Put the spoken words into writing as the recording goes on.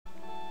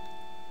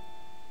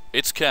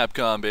It's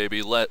Capcom,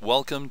 baby.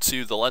 Welcome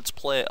to the Let's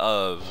Play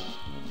of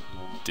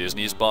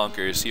Disney's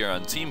Bonkers here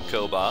on Team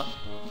Koba.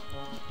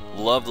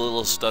 Love the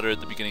little stutter at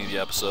the beginning of the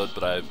episode,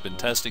 but I've been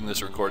testing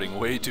this recording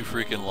way too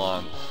freaking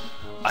long.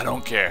 I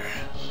don't care.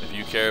 If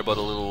you care about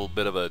a little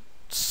bit of a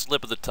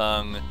slip of the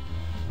tongue,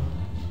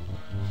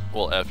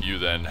 well, F you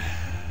then.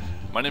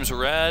 My name's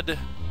Rad.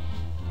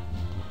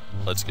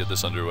 Let's get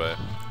this underway.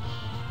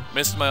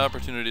 Missed my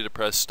opportunity to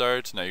press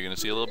start. Now you're going to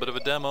see a little bit of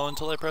a demo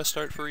until I press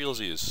start for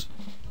realsies.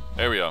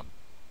 There we go.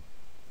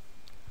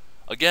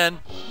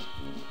 Again,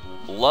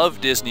 love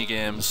Disney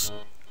games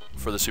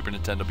for the Super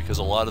Nintendo because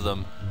a lot of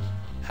them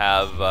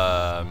have,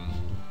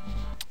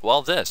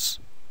 well, this.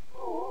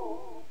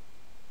 Oh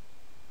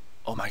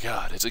my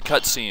god, it's a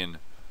cutscene.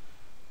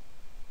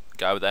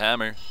 Guy with the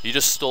hammer. He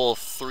just stole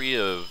 3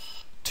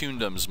 of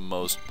Toondom's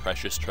most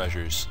precious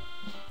treasures.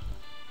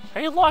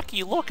 Hey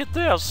Lucky, look at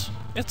this.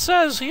 It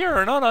says here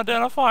an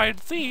unidentified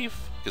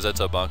thief. Because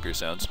that's how Bonkers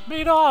sounds.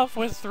 Made off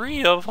with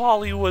 3 of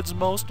Hollywood's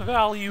most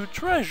valued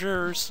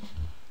treasures.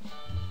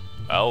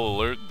 I'll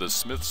alert the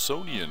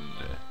Smithsonian.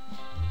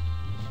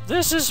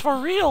 This is for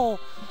real.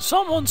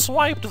 Someone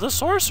swiped the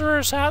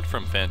sorcerer's hat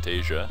From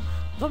Fantasia.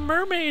 the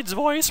mermaid's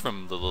voice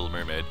From The Little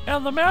Mermaid.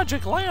 and the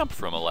magic lamp.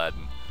 From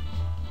Aladdin.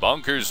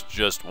 Bonkers,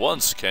 just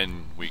once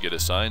can we get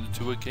assigned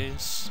to a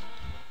case?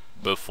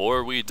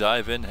 Before we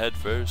dive in head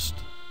first.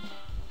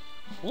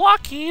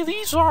 Lucky,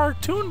 these are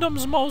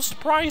Toondom's most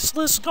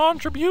priceless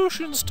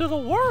contributions to the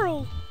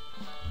world.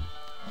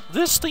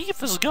 This thief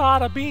has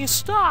gotta be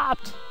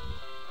stopped.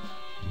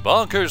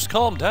 Bonkers,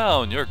 calm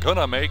down. You're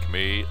gonna make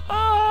me.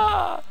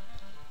 Ah!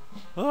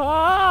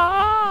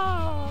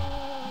 Ah!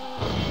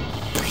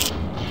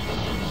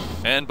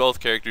 And both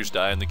characters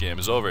die and the game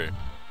is over.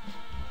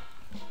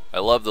 I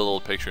love the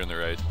little picture in the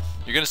right.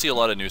 You're gonna see a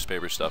lot of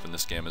newspaper stuff in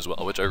this game as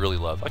well, which I really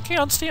love. I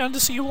can't stand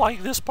to see you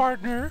like this,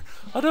 partner.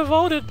 A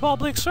devoted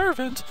public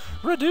servant,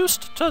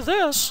 reduced to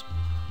this.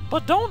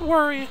 But don't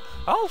worry,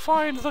 I'll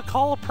find the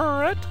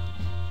culprit.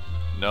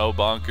 No,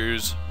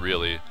 Bonkers,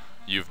 really,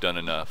 you've done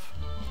enough.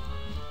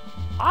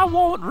 I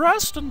won't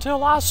rest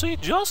until I see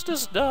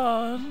justice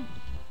done.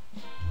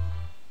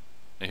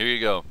 And here you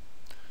go.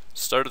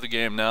 Start of the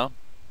game now.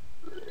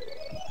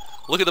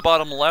 Look at the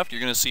bottom left, you're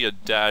gonna see a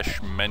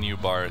dash menu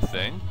bar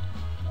thing.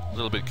 A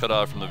little bit cut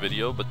off from the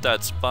video, but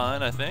that's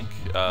fine, I think.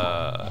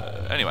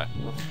 Anyway,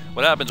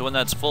 what happens when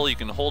that's full, you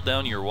can hold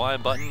down your Y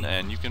button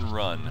and you can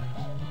run.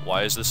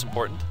 Why is this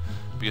important?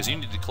 Because you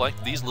need to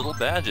collect these little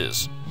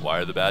badges. Why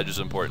are the badges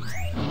important?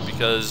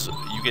 Because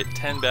you get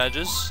 10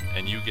 badges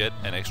and you get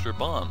an extra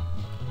bomb.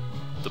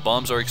 The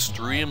bombs are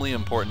extremely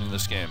important in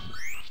this game.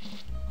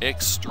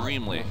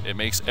 Extremely. It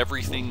makes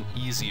everything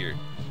easier.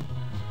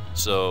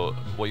 So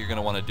what you're going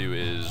to want to do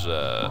is,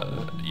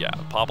 yeah,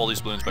 pop all these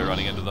balloons by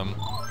running into them.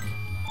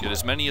 Get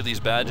as many of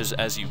these badges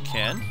as you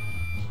can.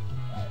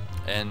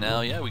 And now,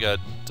 yeah, we got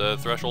a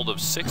threshold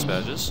of 6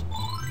 badges.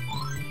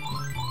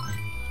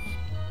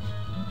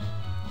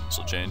 This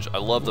will change. I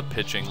love the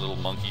pitching little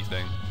monkey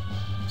thing.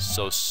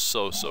 So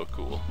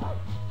cool.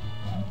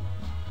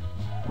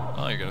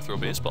 Oh, you're gonna throw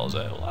baseballs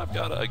at it. Well, I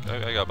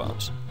got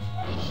bombs.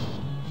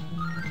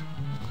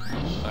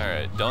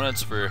 Alright,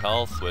 donuts for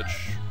health,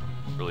 which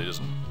really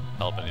doesn't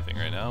help anything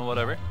right now.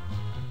 Whatever.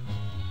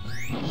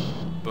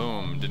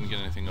 Boom, didn't get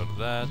anything out of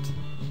that.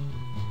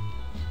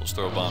 Let's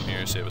throw a bomb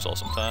here, save us all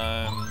some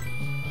time.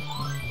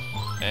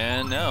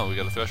 And now we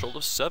got a threshold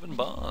of 7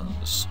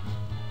 bombs.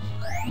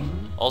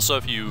 Also,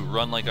 if you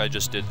run like I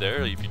just did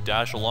there, if you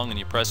dash along and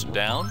you press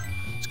down,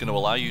 it's going to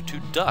allow you to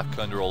duck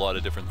under a lot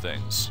of different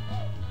things.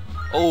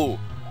 Oh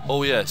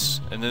yes,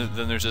 and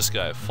then there's this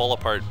guy, Fall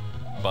Apart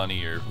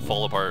Bunny, or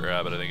Fall Apart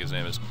Rabbit I think his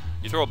name is.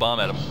 You throw a bomb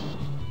at him,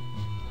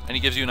 and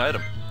he gives you an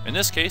item. In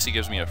this case, he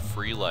gives me a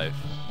free life.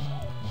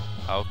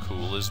 How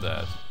cool is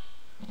that?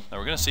 Now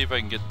we're going to see if I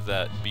can get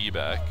that bee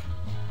back.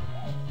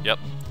 Yep.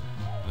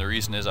 And the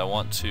reason is I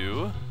want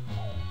to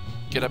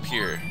get up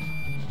here.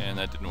 And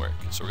that didn't work.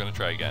 So we're going to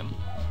try again.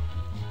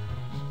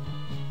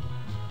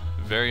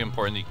 Very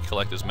important that you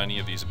collect as many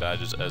of these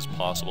badges as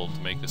possible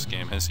to make this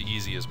game as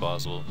easy as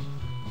possible.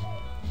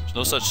 There's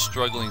no such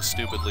struggling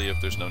stupidly if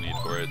there's no need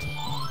for it.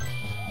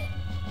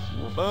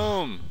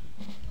 Boom!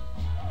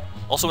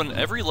 Also, in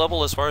every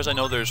level, as far as I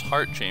know, there's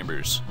heart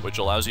chambers, which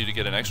allows you to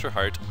get an extra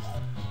heart,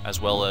 as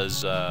well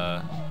as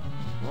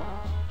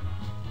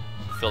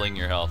filling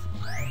your health.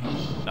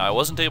 Now, I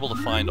wasn't able to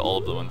find all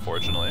of them,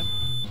 unfortunately,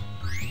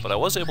 but I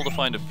was able to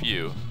find a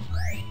few.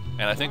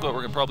 And I think what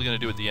we're probably going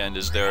to do at the end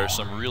is there are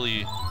some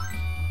really...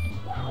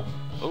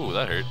 Oh,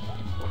 that hurt.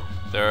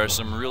 There are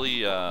some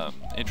really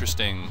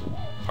interesting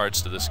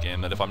parts to this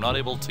game that if I'm not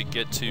able to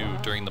get to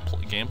during the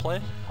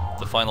gameplay,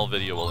 the final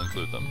video will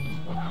include them.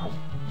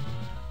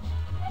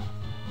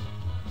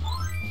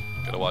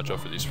 Gotta watch out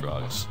for these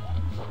frogs.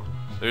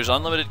 There's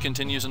unlimited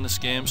continues in this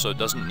game, so it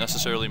doesn't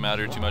necessarily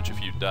matter too much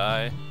if you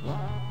die.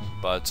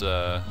 But,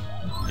 yeah.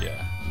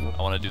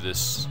 I want to do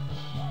this.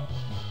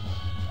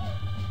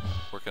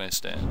 Where can I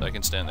stand? I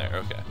can stand there,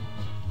 okay.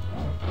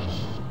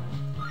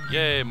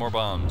 Yay, more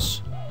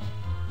bombs.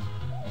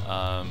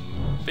 But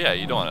yeah,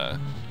 you don't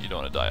You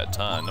don't want to die a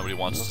ton. Nobody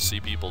wants to see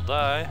people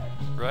die,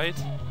 right?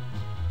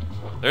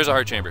 There's a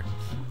heart chamber.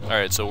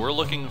 Alright, so we're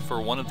looking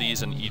for one of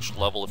these in each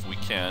level if we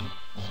can.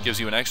 Gives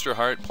you an extra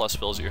heart, plus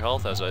fills your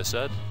health, as I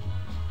said.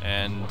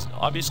 And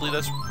obviously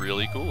that's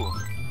really cool.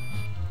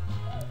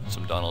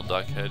 Some Donald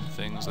Duck head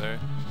things there.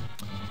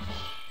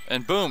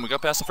 And boom, we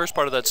got past the first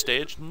part of that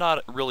stage.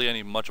 Not really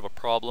any much of a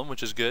problem,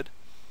 which is good.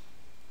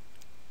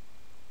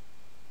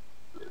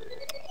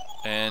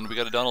 And we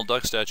got a Donald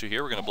Duck statue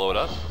here. We're going to blow it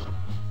up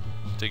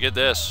to get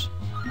this.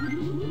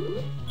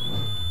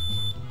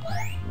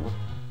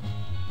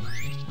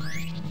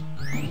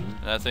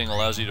 And that thing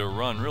allows you to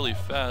run really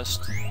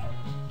fast.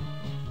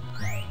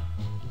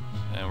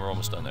 And we're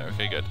almost done there.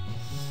 Okay, good.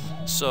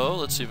 So,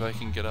 let's see if I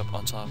can get up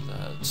on top of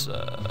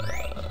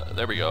that.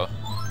 There we go.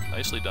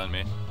 Nicely done,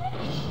 me.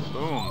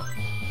 Boom.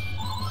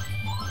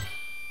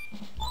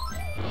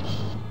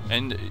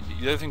 And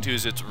the other thing, too,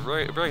 is it's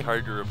very, very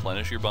hard to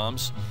replenish your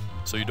bombs.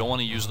 So you don't want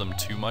to use them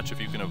too much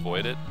if you can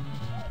avoid it.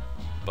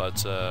 But,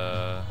 what's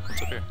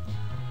up here?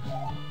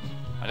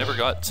 I never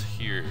got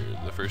here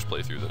the first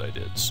playthrough that I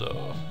did,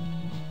 so...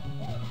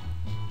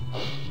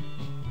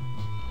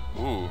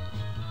 Ooh.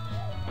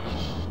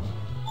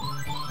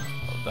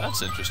 Oh,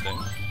 that's interesting.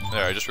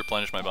 There, I just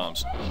replenished my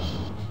bombs.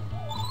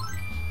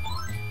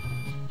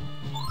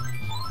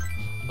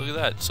 Look at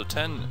that, so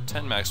 10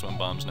 maximum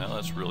bombs now,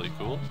 that's really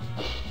cool.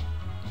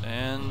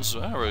 And,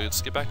 alright,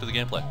 let's get back to the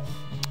gameplay.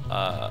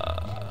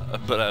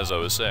 But as I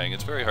was saying,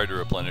 it's very hard to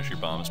replenish your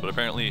bombs, but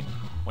apparently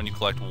when you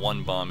collect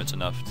one bomb, it's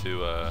enough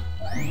to,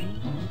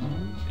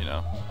 you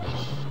know,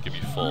 give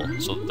you full.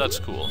 So that's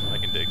cool, I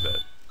can dig that.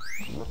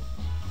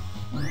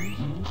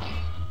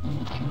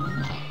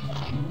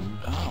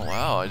 Oh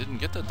wow, I didn't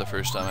get that the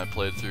first time I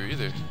played through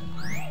either.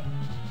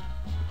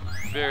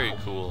 Very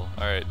cool.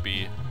 Alright,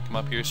 B, come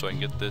up here so I can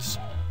get this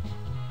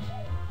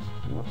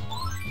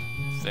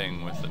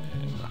thing with the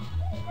name.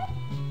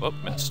 Oh,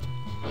 missed.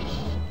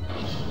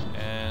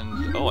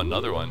 And, oh,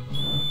 another one.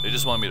 They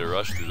just want me to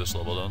rush through this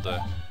level, don't they?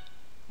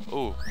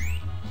 Oh,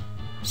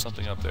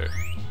 something up there.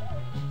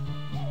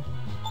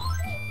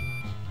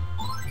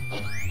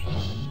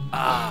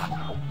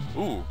 Ah!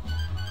 Ooh.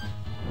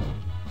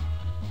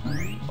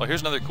 Oh,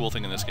 here's another cool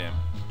thing in this game,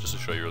 just to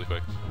show you really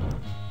quick.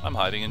 I'm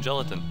hiding in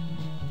gelatin.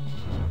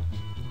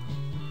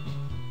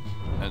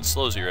 And it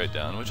slows you right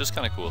down, which is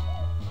kind of cool.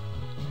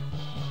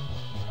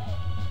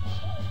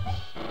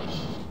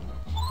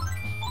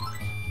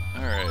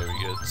 Alright, we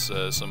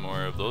get some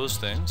more of those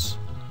things.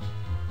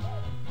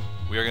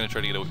 We are going to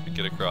try to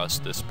get across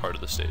this part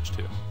of the stage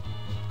too.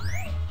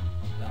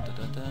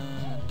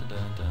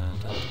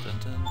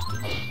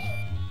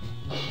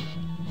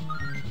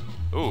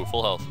 Ooh,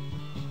 full health.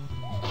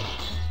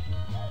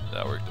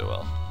 That worked out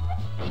well.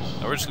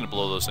 Now we're just going to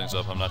blow those things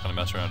up. I'm not going to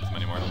mess around with them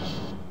anymore.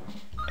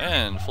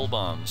 And full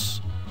bombs.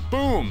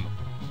 Boom!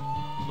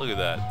 Look at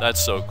that. That's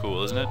so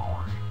cool, isn't it?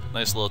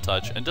 Nice little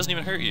touch. And doesn't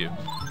even hurt you.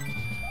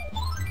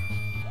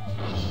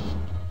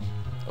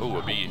 Oh,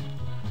 a bee.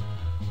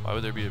 Why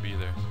would there be a bee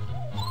there?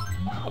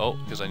 Oh,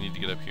 because I need to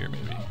get up here,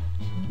 maybe.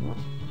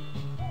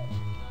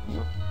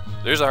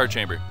 There's a heart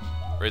chamber.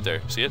 Right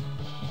there. See it?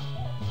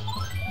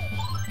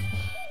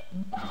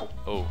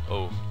 Oh,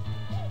 oh.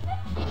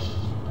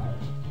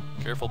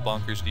 Careful,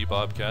 Bonkers D,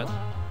 Bobcat.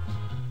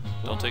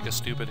 Don't take a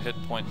stupid hit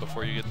point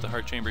before you get the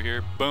heart chamber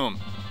here. Boom!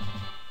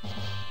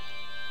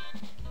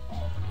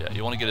 Yeah,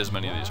 you want to get as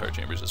many of these heart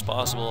chambers as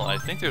possible. I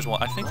think there's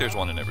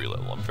one in every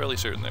level. I'm fairly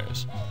certain there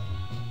is.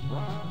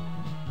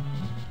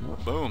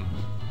 Boom.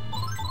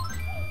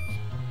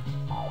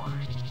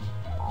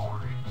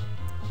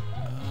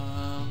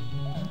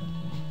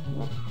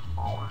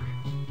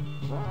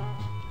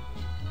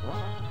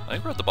 I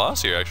think we're at the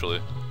boss here,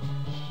 actually.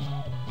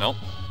 Nope.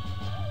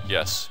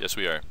 Yes, yes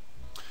we are.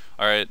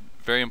 Alright,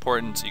 very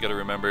important, you gotta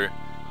remember,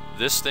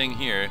 this thing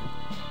here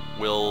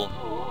will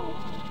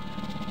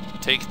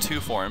take two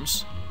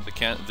forms.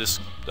 This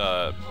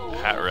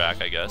hat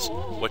rack, I guess.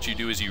 What you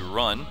do is you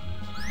run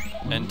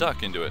and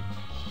duck into it.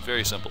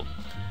 Very simple.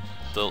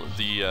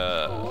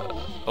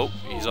 Oh,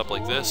 he's up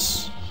like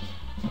this.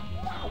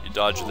 You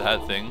dodge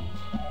that thing,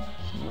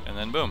 and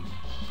then boom.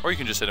 Or you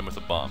can just hit him with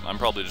a bomb. I'm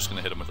probably just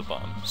gonna hit him with a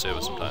bomb. Save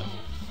us some time.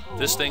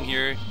 This thing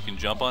here, you can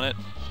jump on it.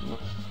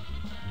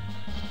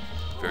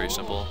 Very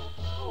simple.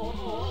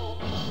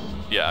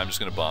 Yeah, I'm just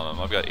gonna bomb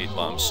him. I've got 8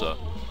 bombs, so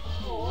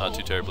not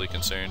too terribly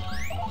concerned.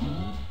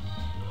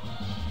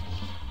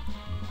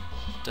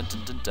 Dun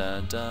dun dun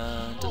dun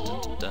dun dun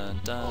dun dun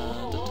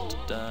dun dun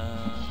dun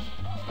dun.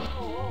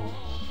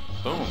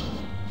 Boom.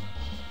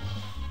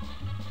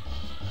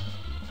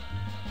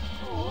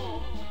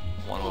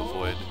 Want to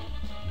avoid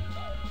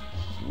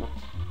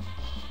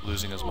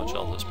losing as much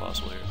health as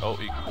possible here. Oh,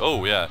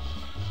 oh yeah.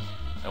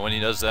 And when he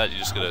does that, you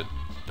just gotta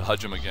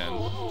dodge him again.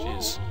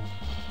 Jeez.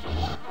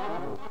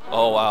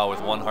 Oh wow,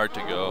 with 1 heart to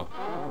go.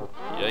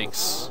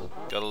 Yikes.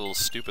 Got a little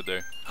stupid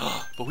there.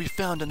 But we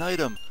found an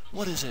item.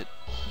 What is it?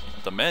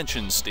 The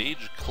mansion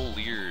stage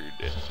cleared.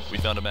 We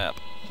found a map.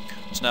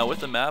 So now with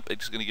the map,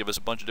 it's going to give us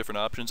a bunch of different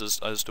options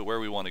as to where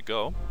we want to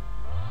go.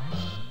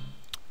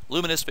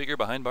 Luminous figure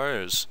behind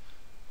bars.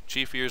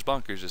 Chief fears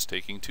Bonkers is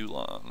taking too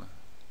long.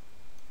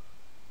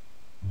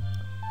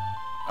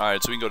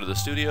 Alright, so we can go to the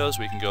studios,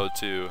 we can go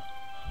to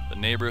the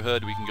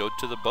neighborhood, we can go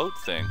to the boat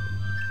thing.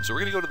 So we're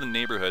gonna go to the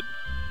neighborhood.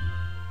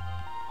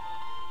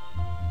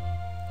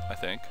 I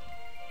think.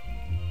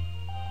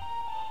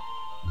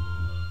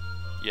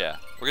 Yeah,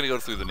 we're gonna go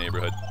through the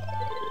neighborhood.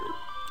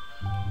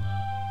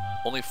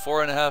 Only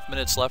 4.5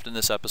 minutes left in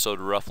this episode,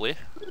 roughly.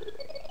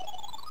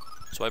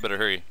 So I better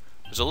hurry.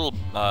 There's a little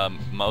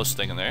mouse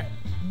thing in there.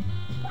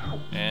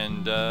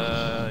 And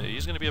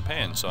he's gonna be a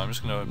pain, so I'm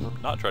just gonna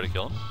not try to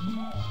kill him.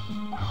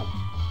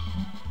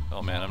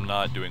 Oh man, I'm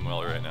not doing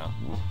well right now.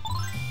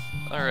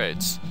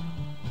 Alright.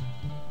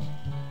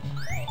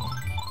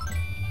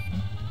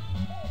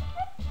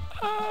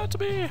 To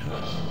be.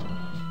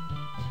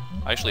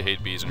 I actually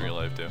hate bees in real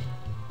life too.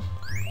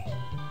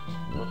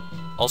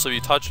 Also, if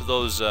you touch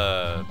those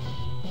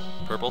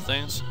purple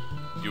things,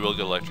 you will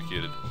get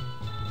electrocuted.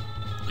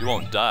 You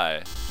won't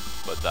die,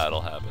 but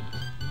that'll happen.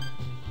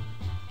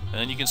 And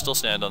then you can still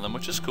stand on them,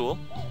 which is cool.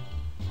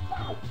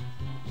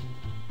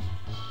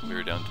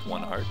 We're down to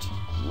 1 heart.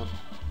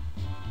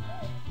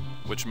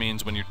 Which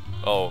means when you're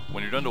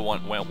down to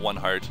one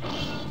heart,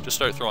 just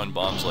start throwing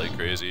bombs like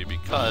crazy,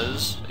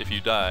 because if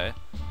you die,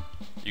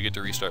 you get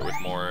to restart with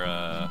more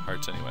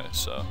hearts anyway.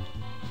 So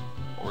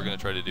what we're gonna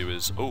try to do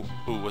is, ooh,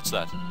 what's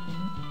that?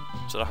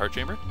 Is that a heart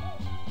chamber?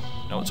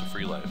 No, it's a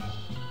free life,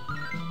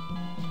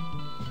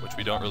 which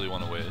we don't really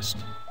want to waste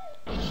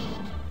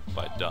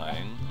by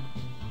dying.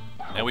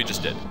 And we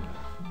just did.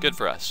 Good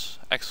for us.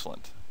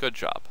 Excellent. Good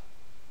job.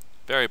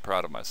 Very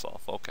proud of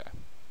myself. Okay.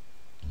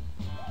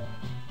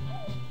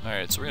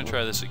 Alright, so we're gonna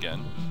try this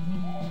again.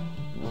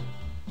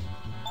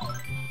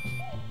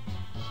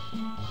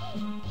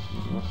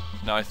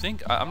 Now I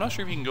think, I'm not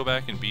sure if you can go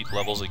back and beat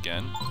levels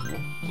again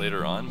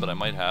later on, but I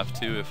might have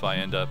to if I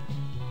end up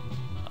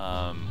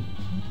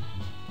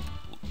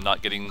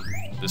not getting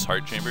this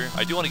heart chamber.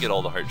 I do want to get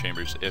all the heart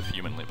chambers if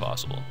humanly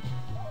possible.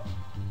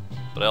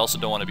 But I also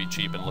don't want to be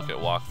cheap and look at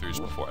walkthroughs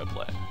before I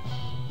play.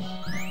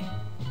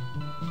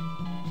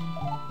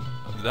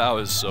 That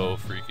was so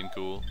freaking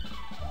cool.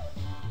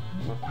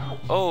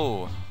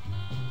 Oh!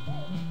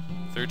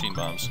 13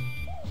 bombs.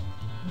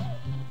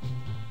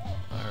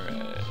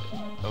 Alright.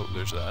 Oh,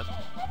 there's that.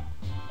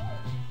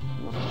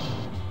 Oh,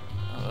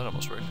 that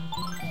almost worked.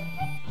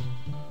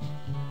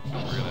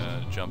 We're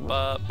gonna jump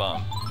up.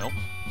 Bomb. Nope.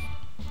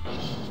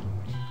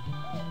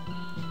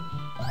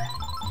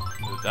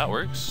 That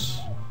works.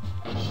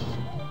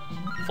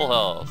 Full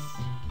health.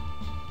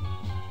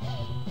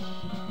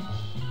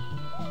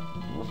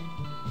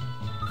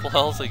 Full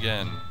health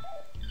again.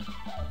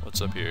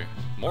 What's up here?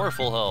 More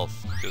full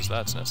health, because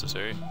that's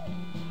necessary.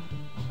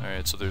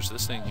 Alright, so there's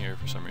this thing here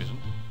for some reason.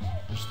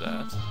 There's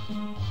that.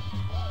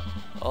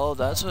 Oh,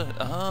 that's a...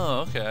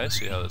 Oh, okay, I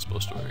see how that's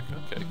supposed to work.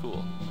 Okay,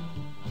 cool.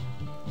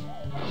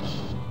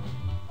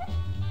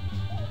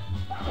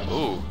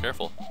 Ooh,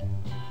 careful.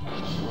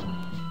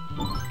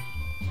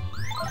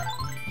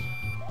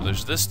 Well,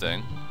 there's this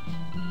thing.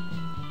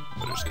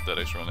 Better just get that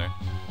extra one there.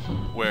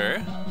 Where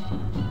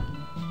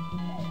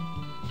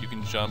you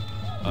can jump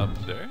up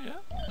there, yeah?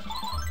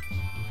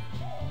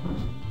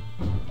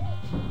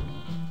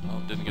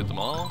 Oh, didn't get them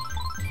all.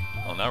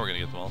 Oh, now we're gonna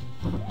get them all.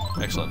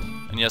 Excellent.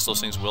 And yes, those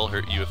things will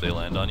hurt you if they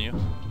land on you.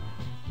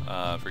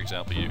 For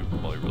example, you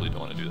really don't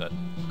want to do that.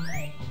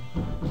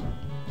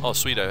 Oh,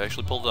 sweet, I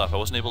actually pulled it off. I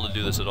wasn't able to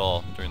do this at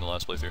all during the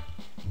last playthrough.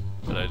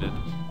 But I did.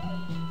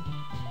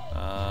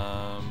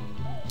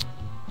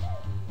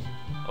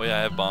 Oh yeah,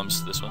 I have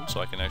bombs this one, so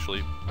I can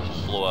actually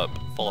blow up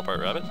Fall Apart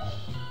Rabbit.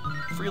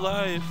 Free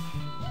life!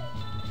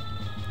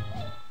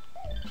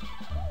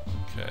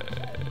 Okay,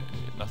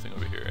 nothing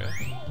over here,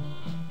 eh?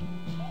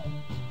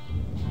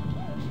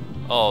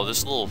 Oh,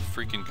 this little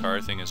freaking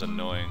car thing is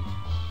annoying.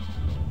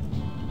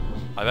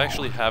 I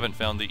actually haven't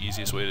found the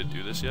easiest way to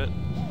do this yet.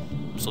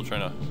 I'm still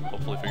trying to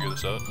hopefully figure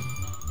this out.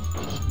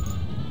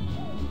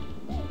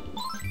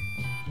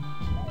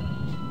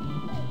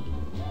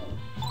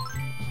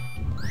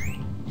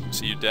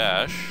 So you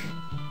dash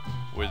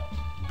with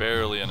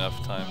barely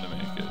enough time to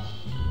make it.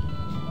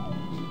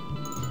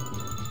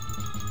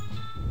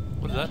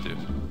 What did that do?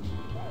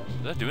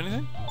 Did that do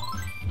anything?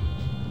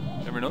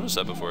 Never noticed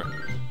that before.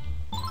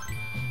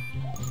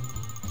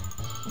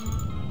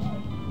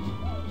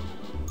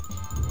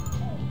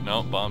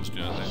 No, bombs do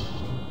nothing.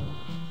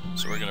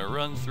 So we're gonna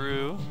run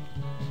through.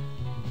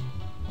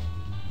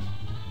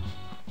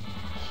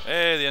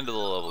 Hey, the end of the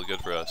level,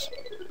 good for us.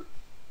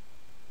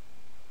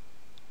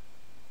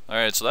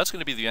 Alright, so that's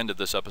gonna be the end of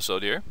this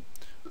episode here.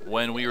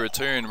 When we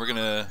return, we're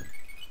gonna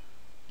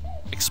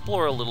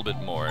explore a little bit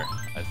more,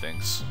 I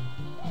think.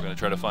 We're gonna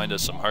try to find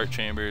us some heart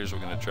chambers, we're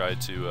gonna try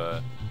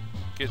to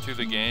get through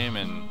the game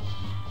and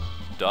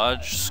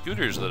dodge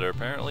scooters that are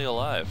apparently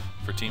alive.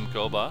 For Team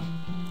Koba,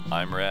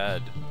 I'm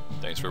Rad.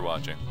 Thanks for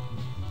watching.